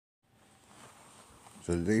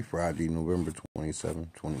So today, Friday, November 27,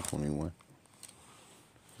 2021.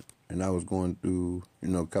 And I was going through,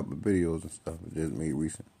 a couple of videos and stuff I just made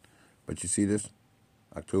recent. But you see this?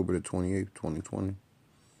 October the 28th, 2020.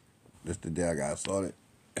 This the day I got started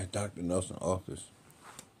at Dr. Nelson's office.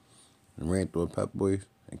 And ran through a Pep Boys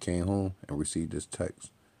and came home and received this text.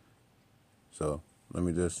 So, let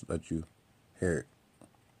me just let you hear it.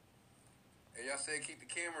 Hey, y'all said keep the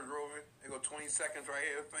cameras rolling. They go 20 seconds right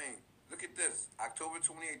here, fame. Look at this. October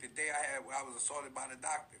 28th, the day I was assaulted by the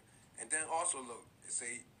doctor. And then also look, it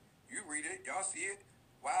say, you read it, y'all see it.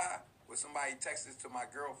 Why would somebody text this to my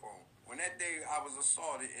girl phone? When that day I was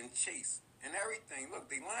assaulted and chased and everything. Look,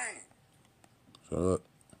 they lying. So look.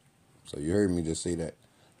 So you heard me just say that.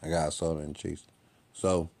 I got assaulted and chased.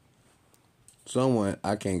 So someone,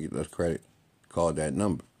 I can't get this credit, called that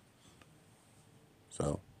number.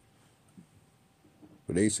 So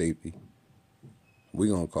for their safety, we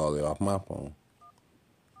gonna call it off my phone.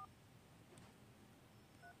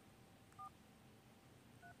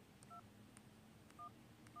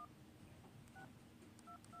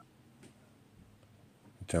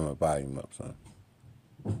 Turn my volume up, son.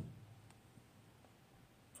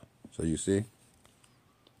 So you see,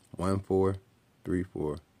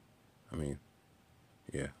 1434.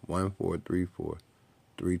 1434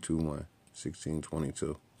 321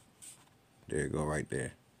 1622. There you go, right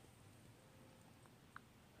there.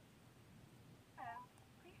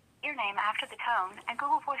 Your name after the tone, and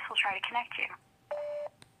Google Voice will try to connect you.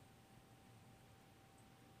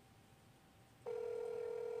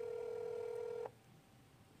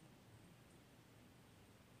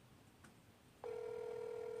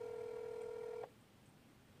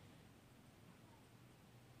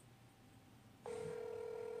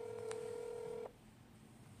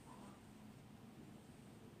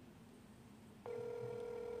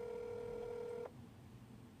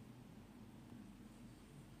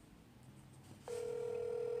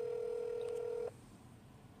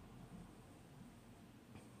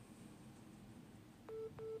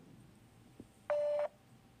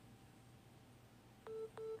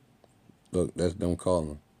 Look, that's them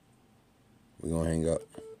calling. We're gonna hang up.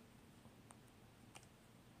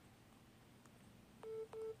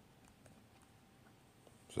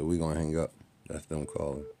 So we gonna hang up. That's them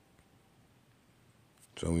calling.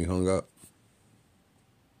 So we hung up.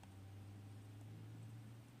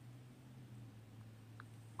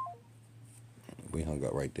 We hung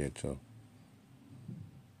up right there too.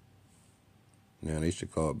 Now they should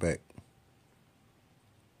call back.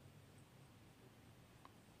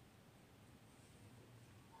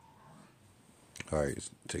 Alright,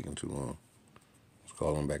 it's taking too long. Let's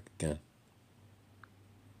call them back again.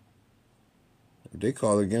 If they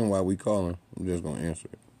call again while we calling, I'm just gonna answer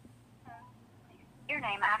it. Your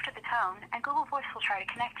name after the tone, and Google Voice will try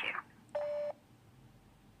to connect you.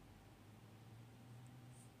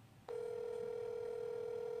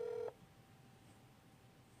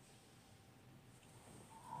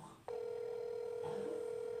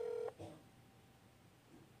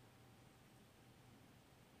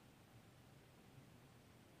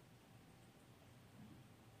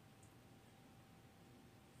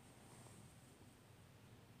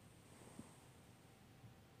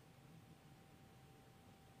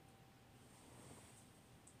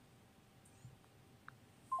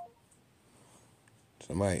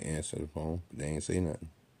 Somebody answer the phone, but they ain't say nothing.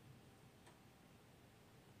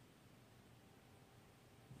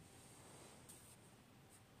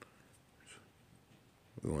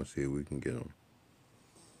 We want to see if we can get them.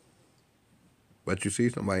 But you see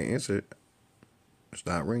somebody answer it, it's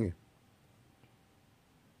not ringing.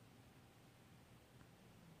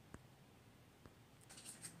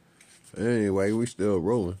 Anyway, we still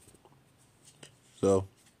rolling. So,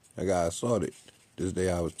 I got assaulted. This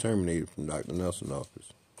day I was terminated from Dr. Nelson's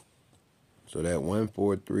office. So that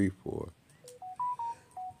 1434.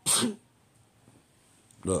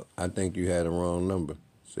 Look, I think you had the wrong number.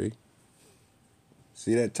 See?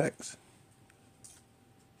 See that text?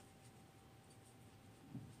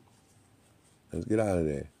 Let's get out of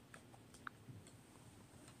there.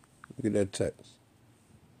 Look at that text.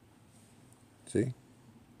 See?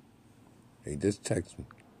 They just texted me.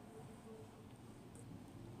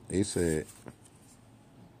 They said,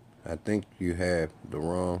 I think you have the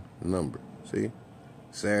wrong number. See?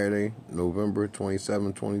 Saturday, November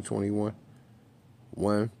 27, 2021.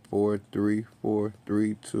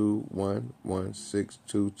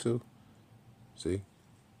 143432111622. See?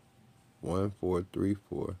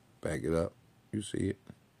 1434. Back it up. You see it.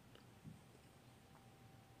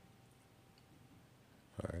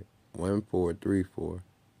 Alright. 1434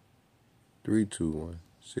 321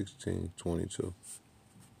 1622.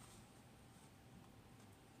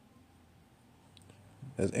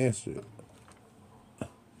 has answered.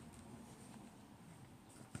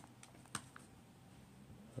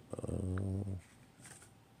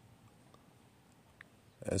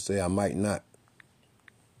 I say I might not.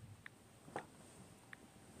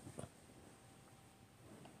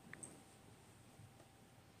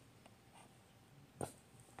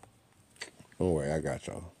 Don't worry, I got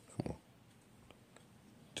y'all. Come on.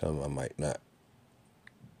 Tell them I might not.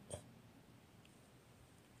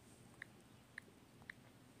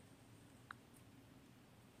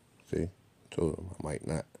 See? Told them I might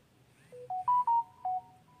not.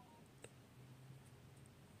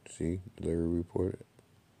 See? Delivery reported.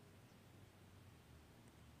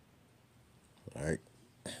 All right.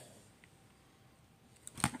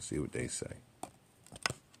 See what they say.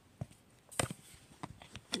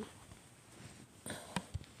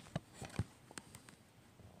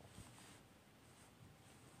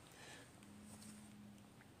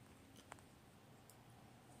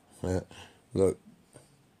 Look,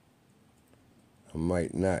 I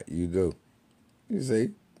might not, you do. You see?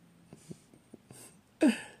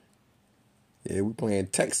 Yeah, we playing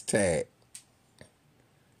text tag.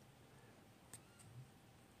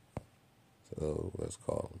 So let's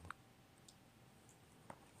call him.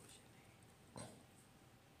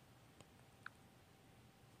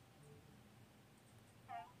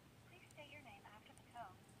 Please state your name after the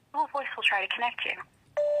tone. Google Voice will try to connect you.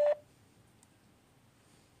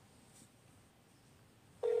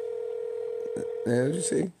 Yeah, did you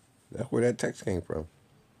see? That's where that text came from.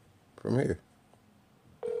 From here.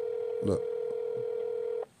 Look.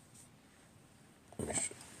 Let me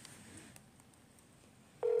show.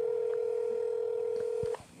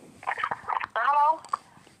 Hello?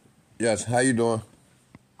 Yes, how you doing?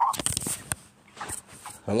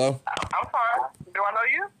 Hello? I'm fine. Do I know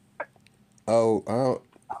you? Oh,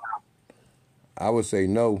 I would say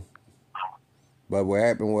no. But what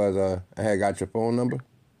happened was I had got your phone number.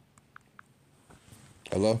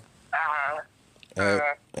 Hello? I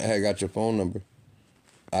had got your phone number.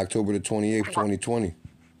 October the 28th, 2020.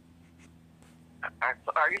 I'm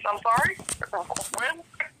sorry? When?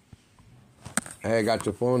 I had got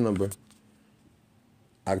your phone number.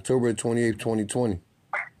 October the 28th, 2020.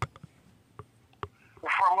 From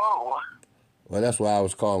who? Well, that's why I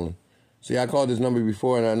was calling. See, I called this number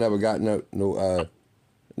before and I never got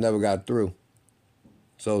never got through.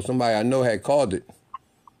 So somebody I know had called it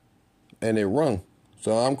and it rung.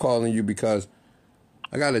 So I'm calling you because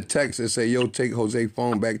I got a text that say, yo, take Jose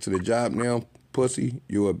phone back to the job now, pussy.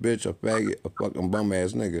 You a bitch, a faggot, a fucking bum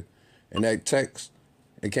ass nigga. And that text,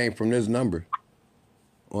 it came from this number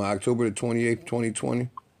on October the 28th, 2020.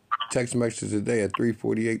 Text message today at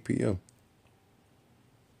 3:48 p.m.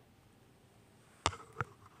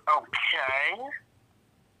 Okay.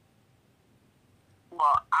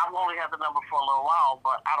 Well, I've only had the number for a little while,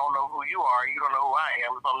 but I don't know who you are. You don't know who I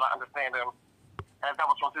am, so I'm not understanding. And that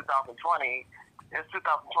was from 2020. It's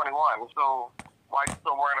 2021, so why are you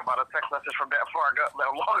still worrying about a text message from that far ago,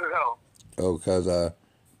 that long ago? Oh, because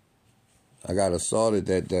I got assaulted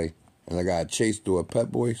that day, and I got chased through a Pep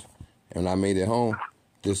Boys, and I made it home.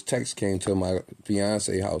 This text came to my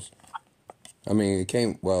fiance house. I mean, it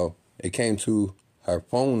came to her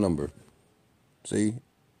phone number. See?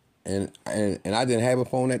 And I didn't have a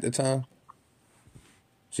phone at the time.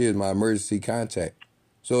 She was my emergency contact.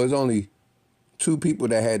 So it's only 2 people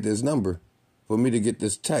that had this number for me to get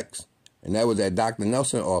this text. And that was at Dr.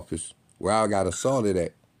 Nelson office where I got assaulted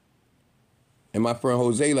at. And my friend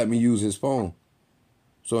Jose let me use his phone.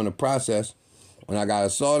 So in the process, when I got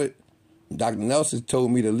assaulted, Dr. Nelson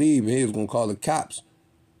told me to leave and he was going to call the cops.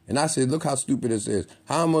 And I said, look how stupid this is.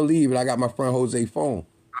 How I'm going to leave and I got my friend Jose's phone?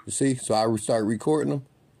 You see? So I started recording him.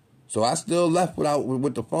 So I still left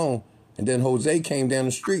with the phone. And then Jose came down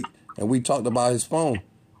the street and we talked about his phone.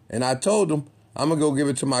 And I told him, I'm going to go give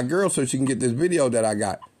it to my girl so she can get this video that I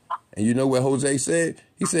got. And you know what Jose said?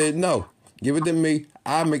 He said, no, give it to me.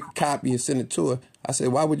 I'll make a copy and send it to her. I said,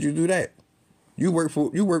 why would you do that? You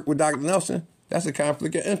work with Dr. Nelson. That's a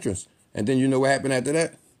conflict of interest. And then you know what happened after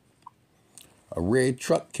that? A red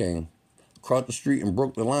truck came, crossed the street and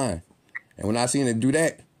broke the line. And when I seen it do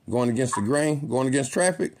that, going against the grain, going against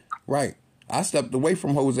traffic, right, I stepped away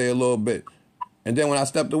from Jose a little bit. And then when I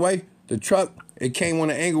stepped away, the truck, it came on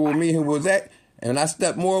the angle where me and was at. And when I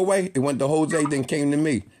stepped more away, it went to Jose, then came to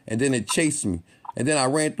me. And then it chased me. And then I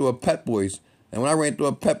ran through a Pep Boys. And when I ran through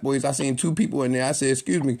a Pep Boys, I seen 2 people in there. I said,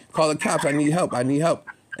 excuse me, call the cops. I need help. I need help.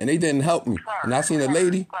 And they didn't help me. And I seen a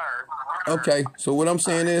lady. Okay, so what I'm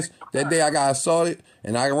saying is, that day I got assaulted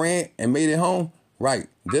and I ran and made it home. Right,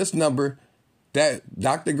 this number, that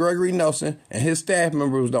Dr. Gregory Nelson and his staff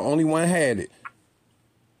member was the only one that had it.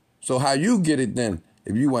 So how you get it then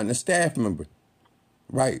if you wasn't a staff member.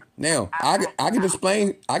 Right. Now, I can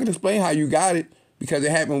explain how you got it because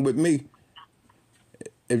it happened with me.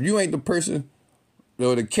 If you ain't the person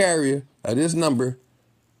or the carrier of this number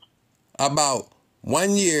about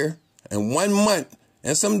 1 year and 1 month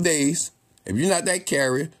and some days, if you're not that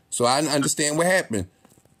carrier, so I understand what happened.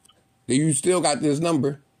 Then you still got this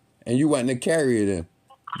number and you wasn't a carrier then.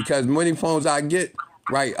 Because many phones I get,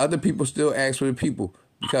 right, other people still ask for the people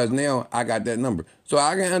because now I got that number. So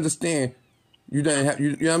I can understand you didn't have,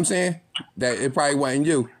 you know what I'm saying? That it probably wasn't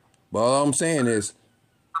you. But all I'm saying is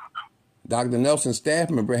Dr. Nelson's staff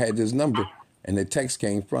member had this number and the text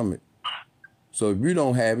came from it. So if you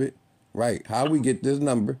don't have it, right, how we get this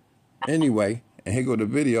number anyway? And here go the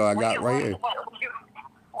video I got right here.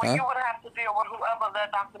 Well, you would have to deal with whoever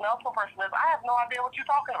that Dr. Nelson person is. I have no idea what you're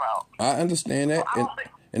talking about. I understand that,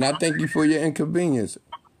 and I thank you for your inconvenience.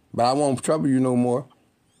 But I won't trouble you no more.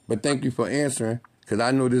 But thank you for answering, because I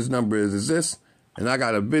know this number exists, and I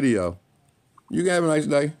got a video. You can have a nice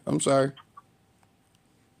day. I'm sorry.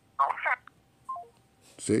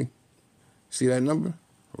 Okay. See that number?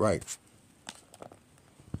 Right.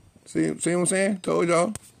 See what I'm saying? Told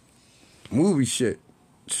y'all. Movie shit.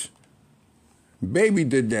 Baby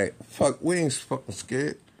did that. Fuck, we ain't fucking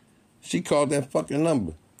scared. She called that fucking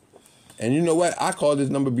number. And you know what? I called this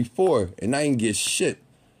number before, and I ain't get shit.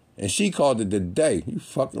 And she called it today. You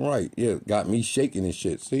fucking right. Yeah, got me shaking and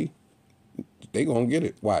shit. See? They gonna get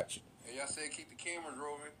it. Watch. Hey, y'all said keep the cameras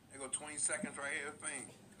rolling. They go 20 seconds right here. Thing.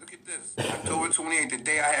 Look at this. October 28th, the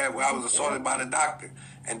day I had where I was assaulted by the doctor.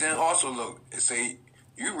 And then also look, it say,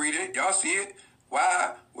 you read it, y'all see it.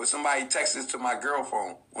 Why would somebody text this to my girl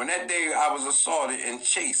phone? When that day I was assaulted and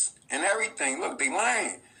chased and everything. Look, they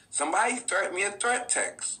lying. Somebody threatened me a threat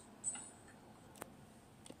text.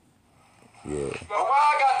 Yeah. So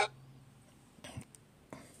why I got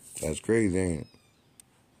That's crazy, ain't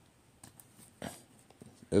it?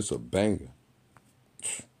 It's a banger.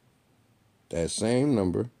 That same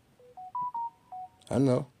number. I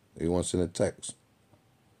know. They want to send a text.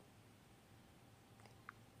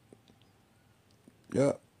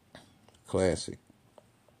 Yup. Classic.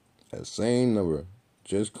 That same number.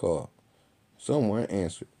 Just called. Someone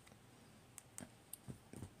answered.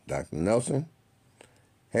 Dr. Nelson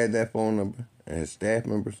had that phone number, and his staff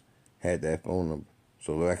members had that phone number.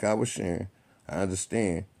 So like I was sharing, I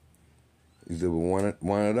understand either one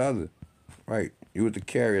or the other. Right. You were the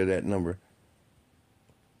carrier of that number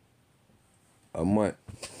a month.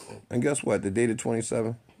 And guess what? The day the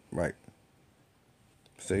 27th? Right.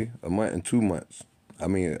 See? A month and 2 months. I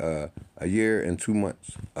mean, a year and 2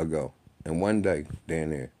 months ago. And 1 day, down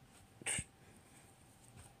there.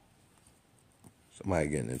 Somebody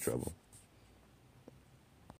getting in trouble.